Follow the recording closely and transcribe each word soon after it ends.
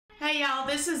Hey y'all,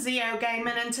 this is Zio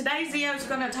Gaming, and today Zio's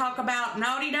going to talk about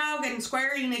Naughty Dog and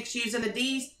Square Enix using the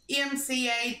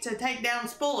DMCA to take down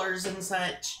spoilers and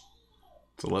such.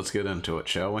 So let's get into it,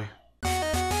 shall we?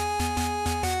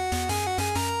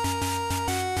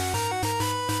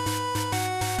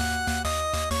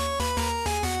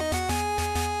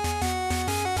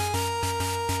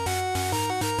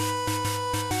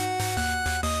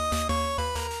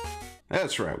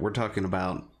 That's right, we're talking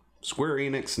about Square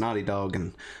Enix, Naughty Dog,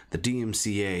 and the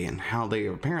DMCA, and how they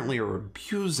apparently are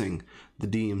abusing the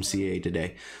DMCA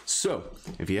today. So,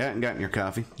 if you haven't gotten your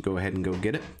coffee, go ahead and go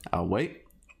get it. I'll wait.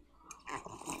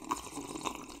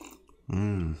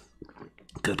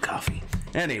 Good coffee.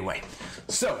 Anyway,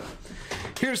 so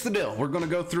here's the deal. We're going to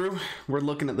go through. We're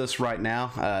looking at this right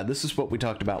now. This is what we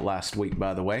talked about last week,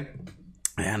 by the way.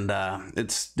 And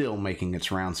it's still making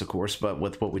its rounds, of course, but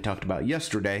with what we talked about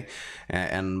yesterday,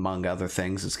 and among other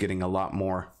things, it's getting a lot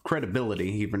more credibility,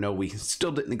 even though we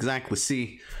still didn't exactly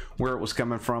see where it was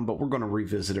coming from. But we're going to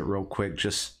revisit it real quick,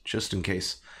 just in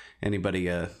case anybody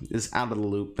is out of the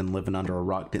loop and living under a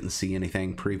rock, didn't see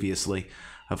anything previously,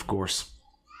 of course.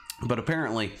 But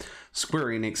apparently, Square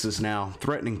Enix is now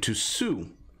threatening to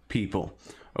sue people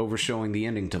over showing the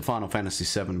ending to Final Fantasy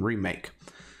VII Remake.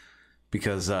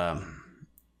 Because,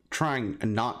 trying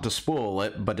not to spoil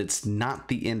it, but it's not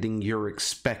the ending you're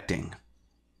expecting.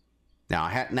 Now, I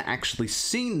hadn't actually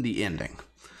seen the ending,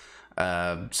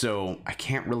 so I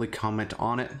can't really comment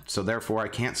on it, so therefore I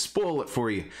can't spoil it for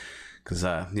you, because,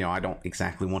 you know, I don't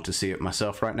exactly want to see it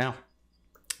myself right now.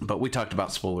 But we talked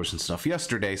about spoilers and stuff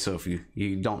yesterday, so if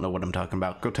you don't know what I'm talking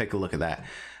about, go take a look at that.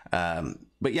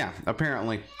 But yeah,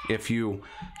 apparently, if you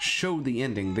show the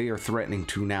ending, they are threatening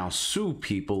to now sue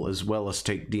people as well as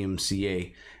take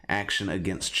DMCA action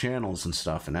against channels and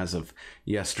stuff. And as of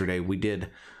yesterday, we did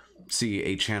see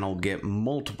a channel get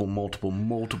multiple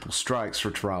strikes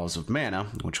for Trials of Mana,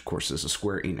 which of course is a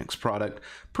Square Enix product,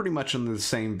 pretty much in the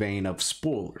same vein of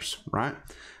spoilers, right?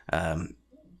 And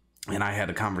I had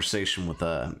a conversation with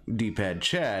D-Pad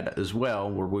Chad as well,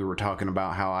 where we were talking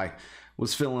about how I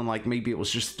was feeling like maybe it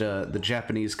was just the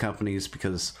Japanese companies,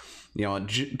 because, you know, it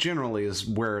generally is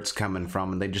where it's coming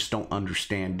from, and they just don't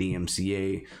understand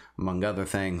DMCA, among other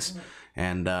things.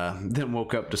 And then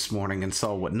woke up this morning and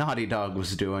saw what Naughty Dog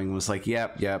was doing, was like,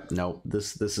 yep, no,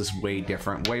 this is way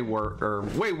different, way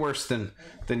worse than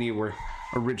you were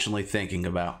originally thinking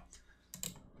about.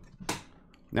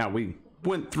 Now, we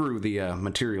went through the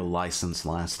material license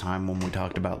last time when we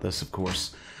talked about this, of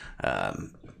course.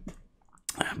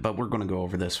 But we're going to go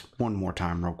over this one more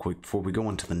time real quick before we go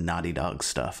into the Naughty Dog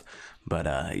stuff.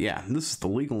 But yeah, this is the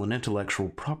Legal and Intellectual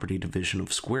Property Division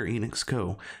of Square Enix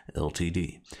Co.,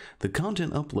 Ltd. The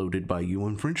content uploaded by you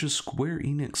infringes Square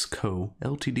Enix Co.,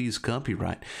 Ltd's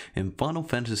copyright in Final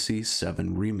Fantasy VII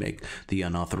Remake. The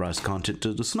unauthorized content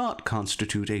does not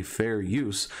constitute a fair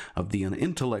use of the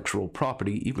intellectual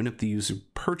property, even if the user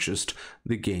purchased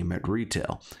the game at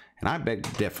retail. And I beg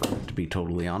to differ, to be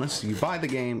totally honest. You buy the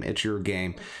game, it's your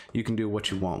game. You can do what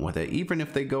you want with it. Even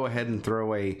if they go ahead and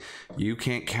throw you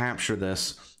can't capture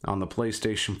this on the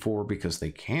PlayStation 4, because they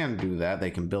can do that.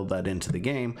 They can build that into the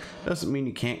game. Doesn't mean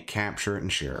you can't capture it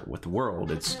and share it with the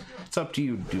world. It's up to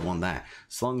you to do on that.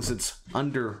 As long as it's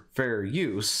under fair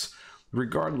use,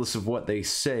 regardless of what they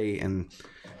say. And,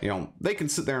 you know, they can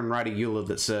sit there and write a EULA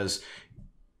that says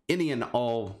any and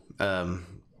all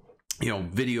you know,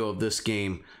 video of this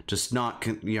game does not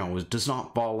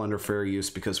fall under fair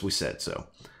use because we said so.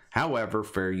 However,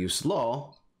 fair use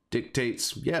law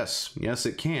dictates yes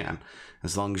it can,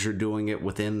 as long as you're doing it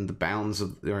within the bounds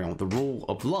of, you know, the rule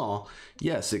of law.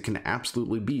 Yes, it can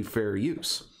absolutely be fair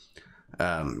use,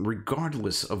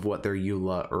 regardless of what their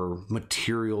EULA or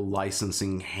material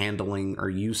licensing, handling, or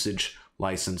usage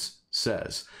license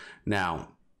says. Now,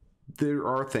 there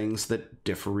are things that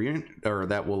differ, or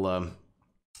that will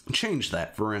change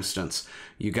that. For instance,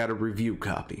 you got a review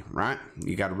copy, right?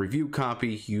 You got a review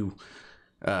copy, you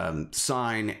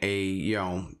sign a, you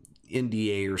know,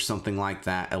 NDA or something like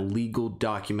that, a legal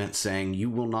document saying you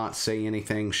will not say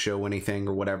anything, show anything,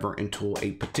 or whatever until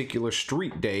a particular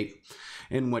street date,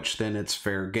 in which then it's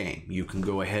fair game. You can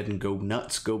go ahead and go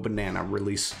nuts, go banana,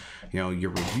 release, you know,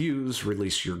 your reviews,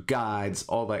 release your guides,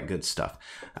 all that good stuff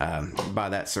by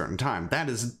that certain time. That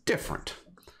is different,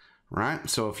 right?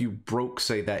 So if you broke,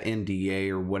 say, that NDA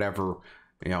or whatever,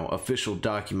 you know, official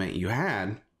document you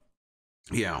had,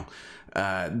 you know,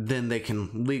 then they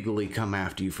can legally come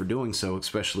after you for doing so,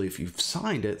 especially if you've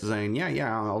signed it saying,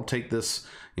 yeah, I'll take this,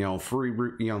 you know, free,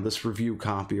 you know, this review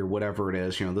copy or whatever it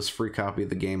is, you know, this free copy of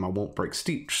the game. I won't break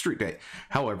street date.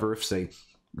 However, if, say,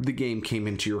 the game came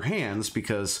into your hands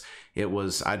because it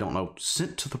was, I don't know,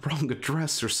 sent to the wrong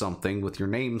address or something with your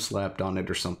name slapped on it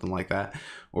or something like that,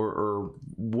 or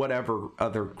whatever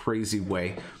other crazy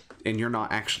way, and you're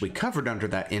not actually covered under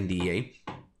that NDA,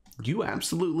 you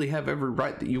absolutely have every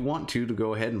right that you want to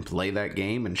go ahead and play that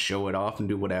game and show it off and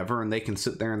do whatever, and they can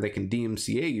sit there and they can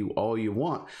DMCA you all you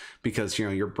want because, you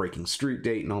know, you're breaking street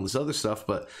date and all this other stuff,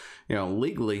 but, you know,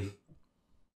 legally,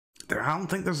 I don't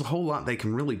think there's a whole lot they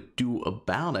can really do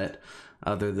about it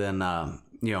other than,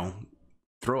 you know,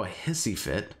 throw a hissy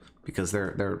fit, because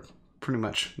they're pretty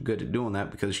much good at doing that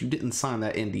because you didn't sign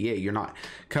that NDA. You're not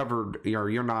covered,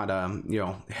 you're not, you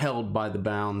know, held by the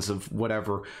bounds of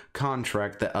whatever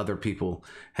contract that other people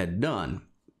had done.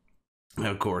 And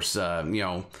of course, you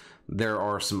know, there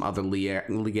are some other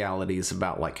legalities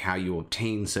about like how you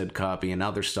obtain said copy and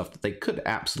other stuff that they could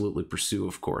absolutely pursue,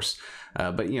 of course.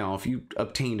 But, you know, if you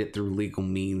obtained it through legal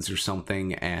means or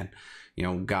something and, you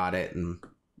know, got it, and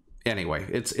anyway,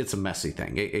 it's a messy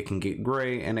thing. It can get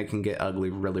gray and it can get ugly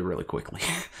really, really quickly.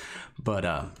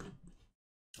 But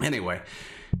anyway,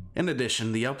 in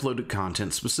addition, the uploaded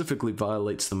content specifically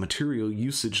violates the material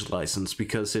usage license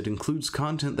because it includes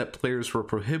content that players were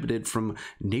prohibited from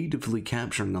natively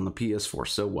capturing on the PS4.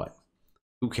 So what?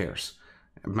 Who cares?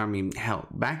 I mean, hell,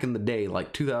 back in the day,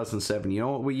 like 2007, you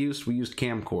know what we used? We used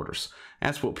camcorders.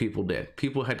 That's what people did.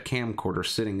 People had camcorders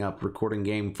sitting up, recording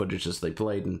game footage as they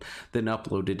played, and then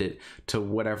uploaded it to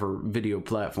whatever video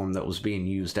platform that was being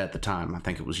used at the time. I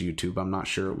think it was YouTube. I'm not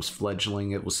sure. It was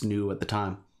fledgling. It was new at the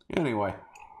time. Anyway.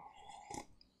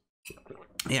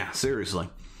 Yeah, seriously.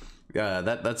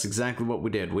 That's exactly what we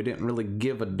did. We didn't really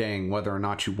give a dang whether or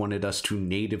not you wanted us to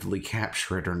natively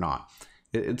capture it or not.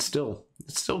 It's still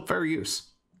fair use.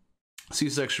 See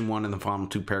section 1 in the final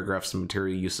 2 paragraphs of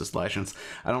material uses license.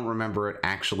 I don't remember it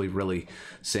actually really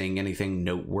saying anything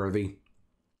noteworthy.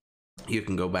 You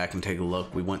can go back and take a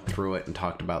look. We went through it and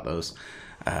talked about those.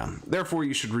 Therefore,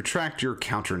 you should retract your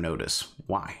counter notice.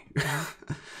 Why?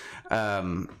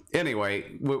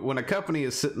 Anyway, when a company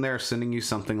is sitting there sending you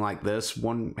something like this,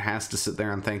 one has to sit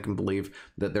there and think and believe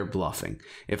that they're bluffing.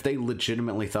 If they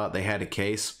legitimately thought they had a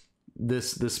case,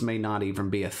 this may not even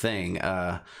be a thing.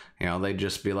 You know, they'd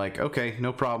just be like, okay,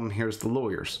 no problem, here's the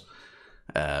lawyers.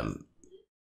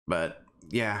 But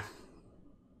yeah,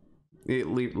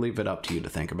 leave it up to you to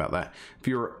think about that. If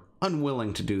you're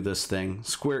unwilling to do this thing,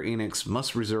 Square Enix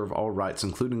must reserve all rights,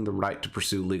 including the right to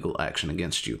pursue legal action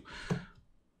against you.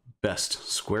 Best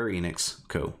Square Enix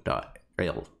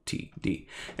Co.Ltd.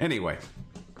 Anyway,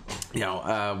 you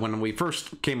know, when we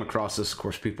first came across this, of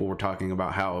course, people were talking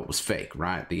about how it was fake,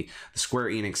 right? The Square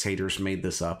Enix haters made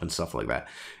this up and stuff like that.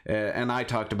 And I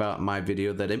talked about in my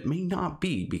video that it may not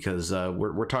be, because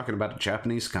we're talking about a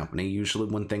Japanese company. Usually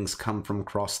when things come from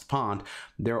across the pond,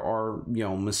 there are, you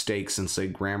know, mistakes in, say,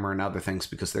 grammar and other things,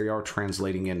 because they are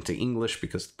translating it into English,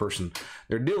 because the person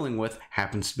they're dealing with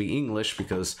happens to be English,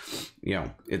 because, you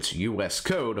know, it's U.S.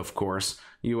 code, of course,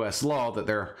 U.S. law that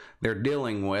they're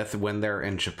dealing with when they're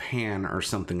in Japan or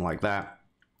something like that,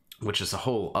 which is a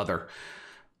whole other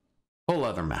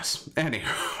mess.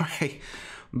 Anyway,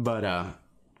 but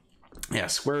yeah,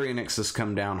 Square Enix has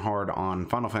come down hard on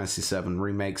Final Fantasy VII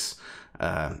Remake's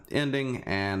ending,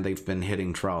 and they've been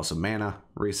hitting Trials of Mana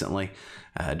recently,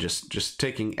 just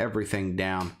taking everything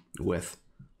down with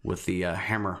the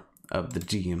hammer of the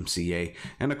DMCA.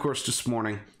 And of course, this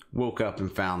morning woke up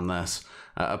and found this.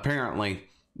 Apparently,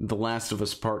 The Last of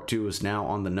Us Part 2 is now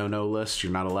on the no-no list.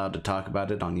 You're not allowed to talk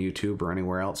about it on YouTube or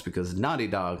anywhere else, because Naughty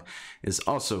Dog is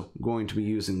also going to be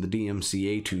using the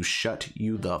DMCA to shut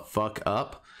you the fuck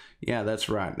up. Yeah, that's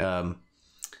right.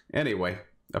 Anyway,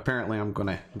 apparently I'm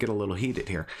gonna get a little heated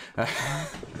here.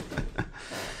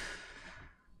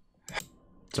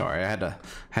 Sorry, I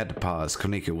had to pause.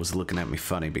 Konika was looking at me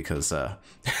funny because I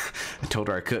told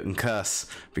her I couldn't cuss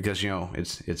because, you know,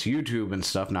 it's YouTube and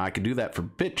stuff. Now I could do that for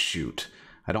BitChute.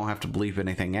 I don't have to bleep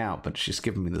anything out, but she's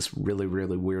giving me this really,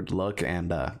 really weird look,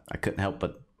 and I couldn't help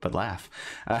but laugh.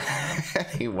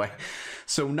 Anyway,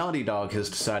 so Naughty Dog has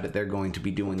decided they're going to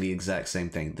be doing the exact same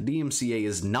thing. The DMCA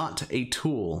is not a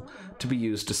tool to be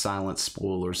used to silence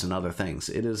spoilers and other things.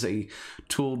 It is a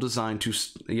tool designed to,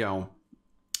 you know,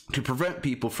 to prevent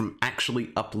people from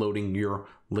actually uploading your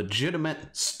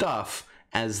legitimate stuff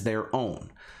as their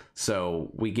own.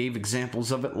 So we gave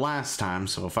examples of it last time.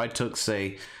 So if I took,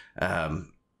 say,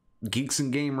 Geeks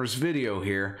and Gamers video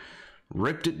here,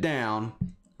 ripped it down,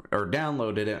 or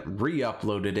downloaded it,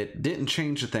 re-uploaded it, didn't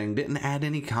change a thing, didn't add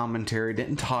any commentary,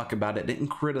 didn't talk about it, didn't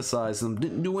criticize them,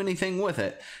 didn't do anything with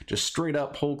it, just straight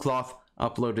up whole cloth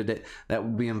uploaded it, that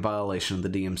would be in violation of the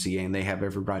DMCA, and they have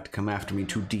every right to come after me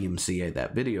to DMCA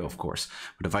that video, of course.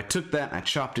 But if I took that and I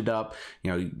chopped it up,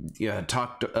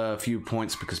 talked a few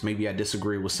points because maybe I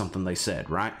disagree with something they said,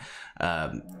 right?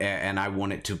 And I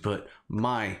wanted to put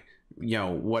my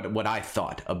what I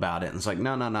thought about it, and it's like,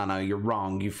 no, you're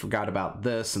wrong, you forgot about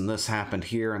this, and this happened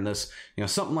here, and this,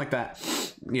 something like that.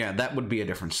 Yeah, that would be a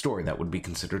different story. That would be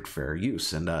considered fair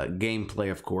use. And gameplay,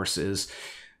 of course, is,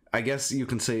 I guess you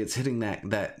can say, it's hitting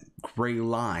that gray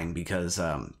line, because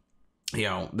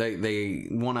they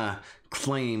want to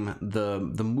claim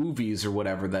the movies or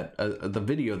whatever, that the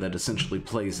video that essentially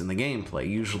plays in the gameplay.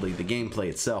 Usually the gameplay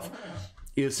itself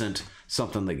isn't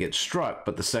something that gets struck,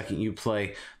 but the second you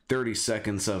play 30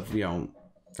 seconds of, I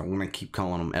want to keep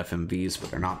calling them FMVs,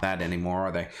 but they're not that anymore,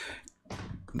 are they?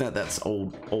 That's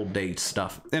old day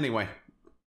stuff. Anyway,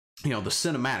 the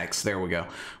cinematics, there we go.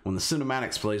 When the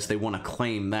cinematics plays, they want to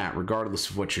claim that regardless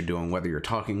of what you're doing, whether you're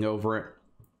talking over it,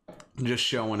 just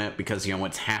showing it because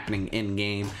it's happening in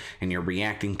game and you're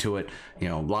reacting to it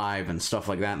live and stuff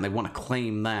like that, and they want to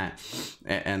claim that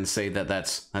and say that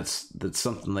that's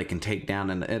something they can take down,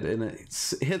 and it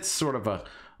hits sort of a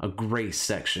gray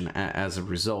section as a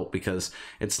result, because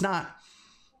it's not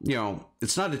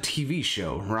it's not a TV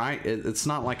show, right? It's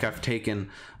not like I've taken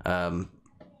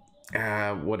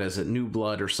what is it, New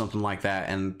Blood or something like that,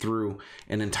 and threw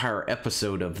an entire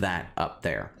episode of that up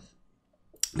there.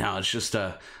 Now it's just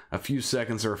a few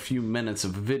seconds or a few minutes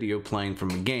of video playing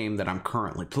from a game that I'm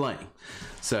currently playing.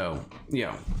 So,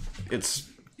 it's,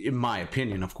 in my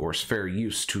opinion, of course, fair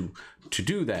use to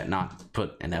do that, not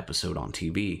put an episode on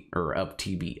TV or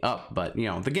TV up, but, the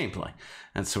gameplay,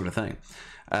 that sort of thing.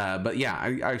 But yeah,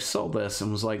 I saw this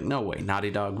and was like, no way,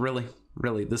 Naughty Dog, really?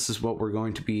 Really, this is what we're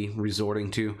going to be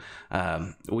resorting to?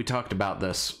 We talked about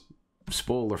this,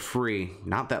 spoiler-free,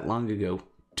 not that long ago,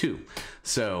 too.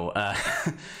 So,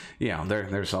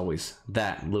 there's always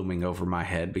that looming over my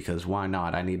head, because why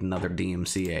not? I need another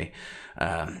DMCA.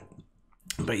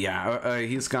 But yeah,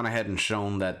 he's gone ahead and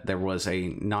shown that there was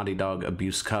a Naughty Dog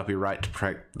abuse copyright to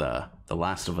protect the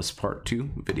Last of Us Part 2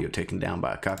 video taken down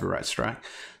by a copyright strike.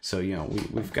 So,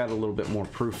 we've got a little bit more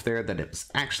proof there that it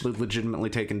was actually legitimately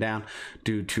taken down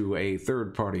due to a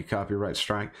third-party copyright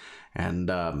strike. And,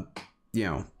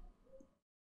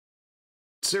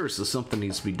 seriously, something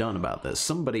needs to be done about this.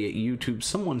 Somebody at YouTube,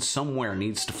 someone somewhere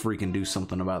needs to freaking do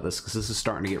something about this, because this is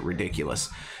starting to get ridiculous.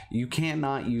 You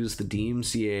cannot use the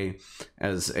DMCA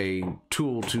as a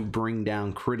tool to bring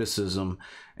down criticism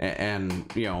and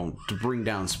to bring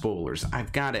down spoilers.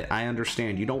 I've got it. I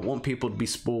understand. You don't want people to be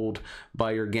spoiled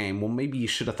by your game. Well, maybe you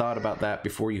should have thought about that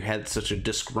before you had such a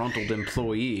disgruntled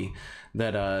employee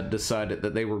that decided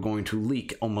that they were going to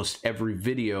leak almost every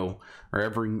video or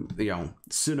every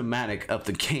cinematic of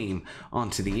the game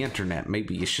onto the internet.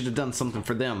 Maybe you should have done something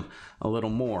for them a little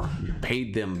more,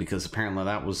 paid them, because apparently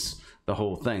that was the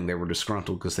whole thing. They were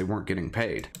disgruntled because they weren't getting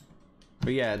paid.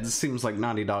 But yeah, it seems like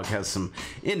Naughty Dog has some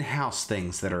in-house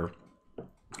things that are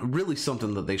really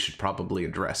something that they should probably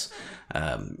address.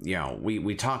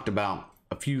 We talked about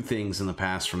a few things in the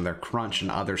past from their crunch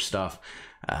and other stuff,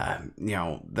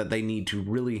 that they need to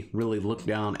really look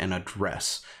down and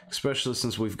address, especially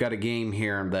since we've got a game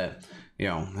here that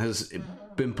has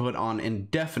been put on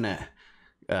indefinite,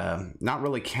 not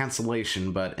really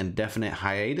cancellation, but indefinite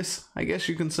hiatus, I guess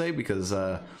you can say, because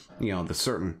the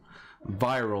certain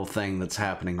viral thing that's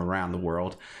happening around the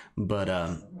world.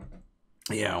 But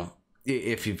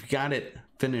if you've got it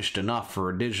finished enough for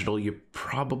a digital, you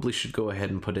probably should go ahead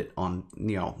and put it on,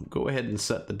 go ahead and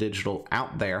set the digital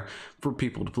out there for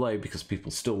people to play, because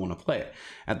people still want to play it.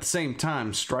 At the same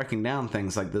time, striking down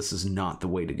things like this is not the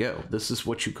way to go. This is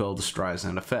what you call the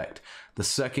Streisand effect. The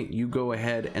second you go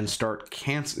ahead and start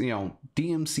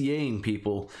DMCAing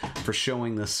people for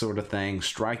showing this sort of thing,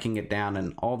 striking it down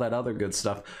and all that other good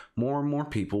stuff, more and more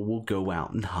people will go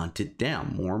out and hunt it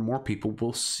down. More and more people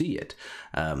will see it.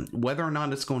 Whether or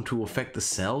not it's going to affect the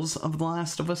sales of The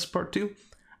Last of Us Part 2,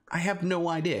 I have no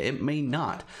idea. It may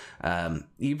not.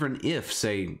 Even if,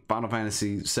 say, Final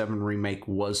Fantasy VII Remake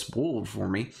was spoiled for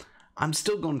me, I'm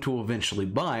still going to eventually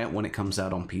buy it when it comes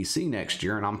out on PC next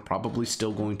year, and I'm probably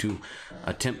still going to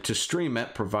attempt to stream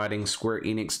it, providing Square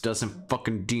Enix doesn't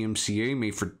fucking DMCA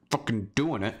me for fucking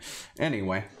doing it.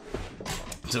 Anyway,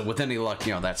 so with any luck,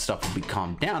 that stuff will be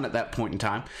calmed down at that point in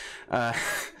time.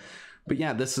 But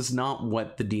yeah, this is not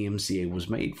what the DMCA was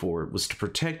made for. It was to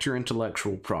protect your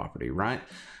intellectual property, right?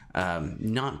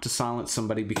 Not to silence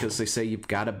somebody because they say you've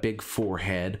got a big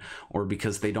forehead, or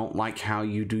because they don't like how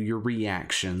you do your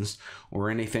reactions, or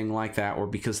anything like that, or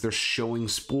because they're showing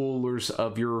spoilers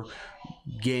of your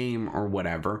game or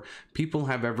whatever. People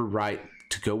have every right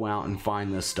to go out and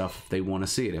find this stuff if they want to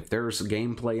see it. If there's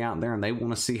gameplay out there and they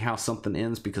want to see how something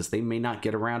ends because they may not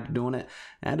get around to doing it,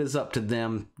 that is up to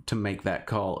them to make that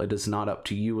call. It is not up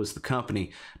to you as the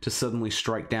company to suddenly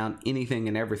strike down anything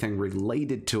and everything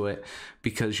related to it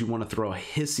because you want to throw a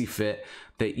hissy fit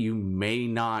that you may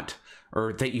not,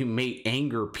 or that you may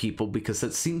anger people, because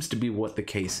that seems to be what the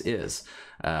case is.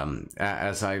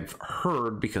 As I've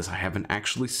heard, because I haven't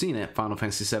actually seen it, Final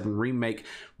Fantasy VII Remake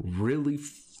really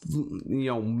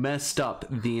messed up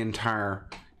the entire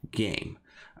game.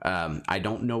 I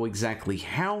don't know exactly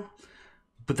how,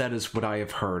 but that is what I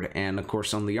have heard. And of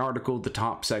course, on the article, the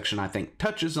top section I think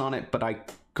touches on it, but I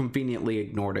conveniently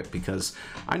ignored it because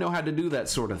I know how to do that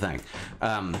sort of thing.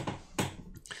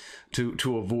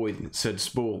 To avoid said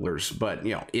spoilers. But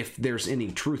if there's any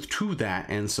truth to that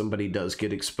and somebody does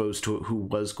get exposed to it who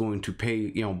was going to pay,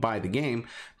 buy the game,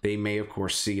 they may of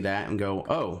course see that and go,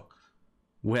 oh,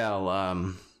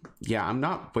 well, yeah, I'm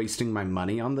not wasting my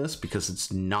money on this because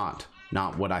it's not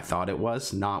what I thought it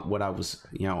was, not what I was,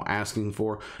 asking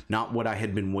for, not what I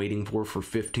had been waiting for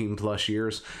 15 plus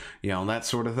years, that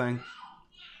sort of thing.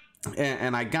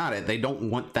 And I got it. They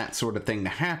don't want that sort of thing to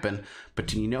happen. But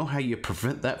do you know how you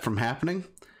prevent that from happening?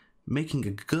 Making a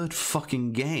good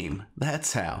fucking game.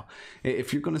 That's how.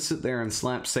 If you're going to sit there and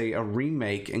slap, say, a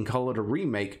remake and call it a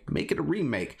remake, make it a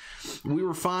remake. We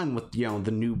were fine with,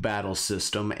 the new battle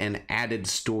system and added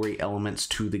story elements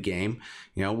to the game.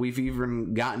 We've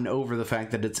even gotten over the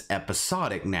fact that it's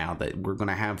episodic now, that we're going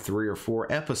to have 3 or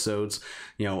 4 episodes,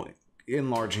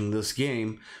 enlarging this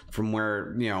game from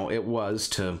where, it was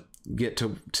to get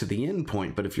to the end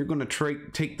point. But if you're going to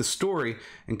take the story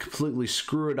and completely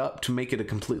screw it up to make it a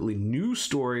completely new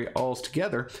story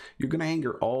altogether, you're going to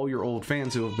anger all your old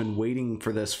fans who have been waiting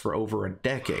for this for over a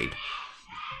decade.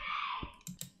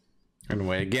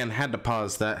 Anyway, again, had to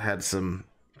pause that. Had some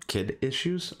kid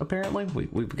issues, apparently.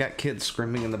 We've got kids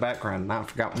screaming in the background, and I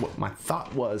forgot what my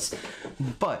thought was.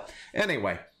 But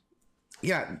anyway,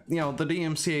 yeah, the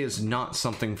DMCA is not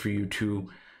something for you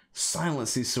to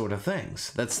silence these sort of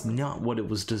things. That's not what it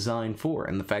was designed for.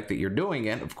 And the fact that you're doing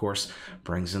it, of course,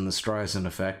 brings in the Streisand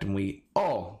effect, and we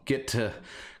all get to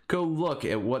go look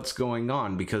at what's going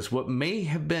on, because what may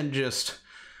have been just,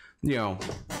 The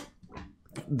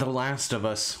Last of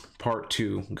Us Part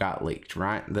 2 got leaked,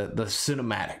 right? The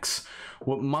cinematics.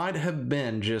 What might have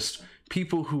been just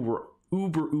people who were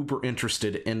uber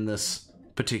interested in this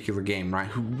particular game, right?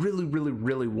 Who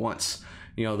really wants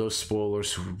those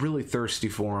spoilers, who are really thirsty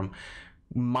for them,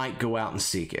 might go out and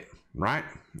seek it, right?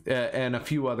 And a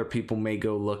few other people may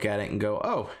go look at it and go,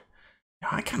 oh,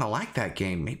 I kind of like that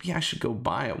game. Maybe I should go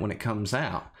buy it when it comes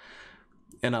out,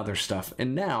 and other stuff.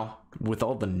 And now, with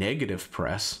all the negative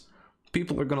press,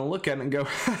 people are going to look at it and go,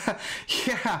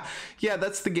 yeah,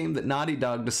 that's the game that Naughty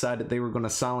Dog decided they were going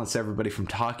to silence everybody from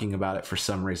talking about it for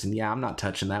some reason. Yeah, I'm not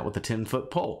touching that with a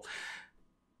 10-foot pole.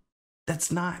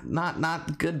 That's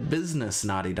not good business,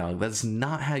 Naughty Dog. That's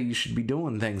not how you should be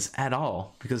doing things at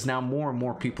all, because now more and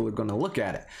more people are going to look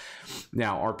at it.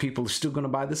 Now, are people still going to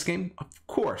buy this game? Of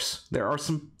course. There are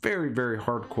some very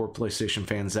hardcore PlayStation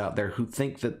fans out there who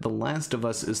think that The Last of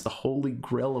Us is the holy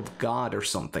grail of God or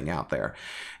something out there.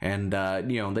 And,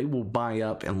 they will buy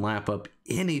up and lap up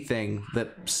anything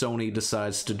that Sony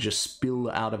decides to just spill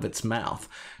out of its mouth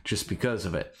just because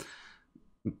of it.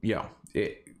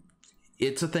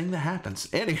 It's a thing that happens.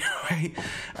 Anyway,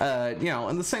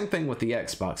 and the same thing with the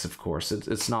Xbox, of course.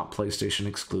 It's not PlayStation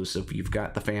exclusive. You've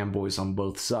got the fanboys on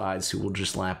both sides who will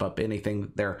just lap up anything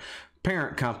that their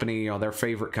parent company, their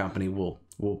favorite company will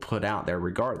put out there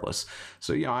regardless.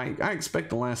 So, I expect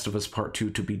The Last of Us Part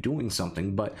 2 to be doing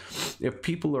something, but if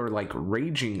people are,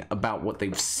 raging about what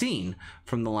they've seen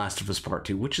from The Last of Us Part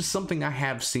 2, which is something I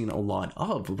have seen a lot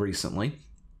of recently,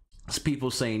 it's people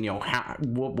saying,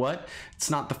 what? It's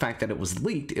not the fact that it was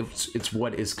leaked. It's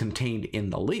what is contained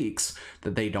in the leaks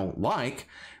that they don't like.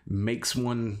 Makes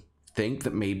one think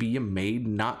that maybe you made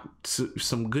not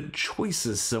some good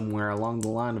choices somewhere along the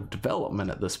line of development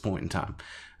at this point in time.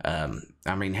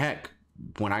 Heck,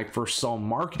 when I first saw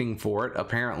marketing for it,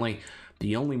 apparently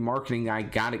the only marketing I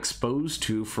got exposed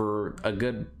to for a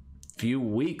good few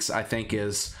weeks, I think,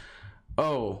 is,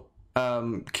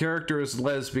 character is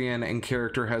lesbian and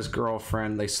character has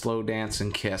girlfriend, they slow dance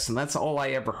and kiss, and that's all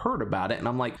I ever heard about it. And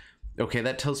I'm like, okay,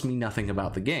 that tells me nothing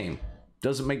about the game.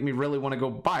 Doesn't make me really want to go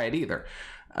buy it either.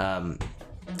 And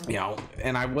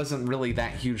I wasn't really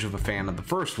that huge of a fan of the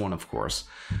first one, of course.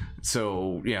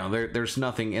 So, there's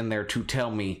nothing in there to tell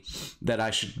me that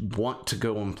I should want to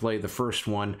go and play the first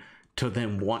one to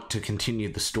then want to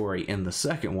continue the story in the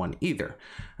second one either.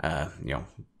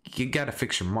 You gotta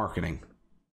fix your marketing.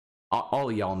 all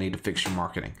of y'all need to fix your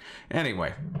marketing.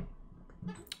 Anyway,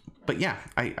 but yeah,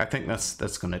 I think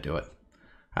that's gonna do it.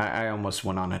 I almost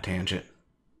went on a tangent.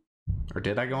 Or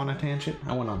did I go on a tangent?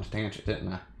 I went on a tangent,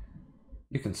 didn't I?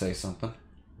 You can say something.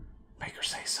 Make her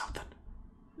say something.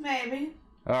 Maybe.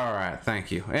 All right, thank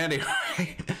you. Anyway,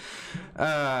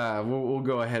 we'll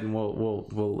go ahead and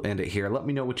we'll end it here. Let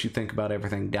me know what you think about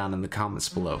everything down in the comments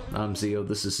below. I'm Zio.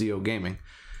 This is Zio Gaming,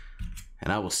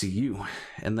 and I will see you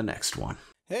in the next one.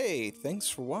 Hey, thanks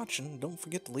for watching. Don't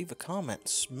forget to leave a comment,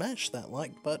 smash that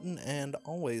like button, and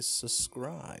always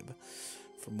subscribe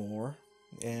for more.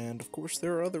 And of course,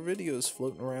 there are other videos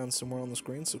floating around somewhere on the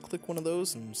screen, so click one of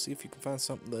those and see if you can find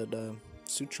something that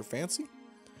suits your fancy.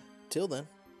 Till then,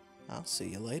 I'll see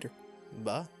you later.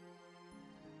 Bye.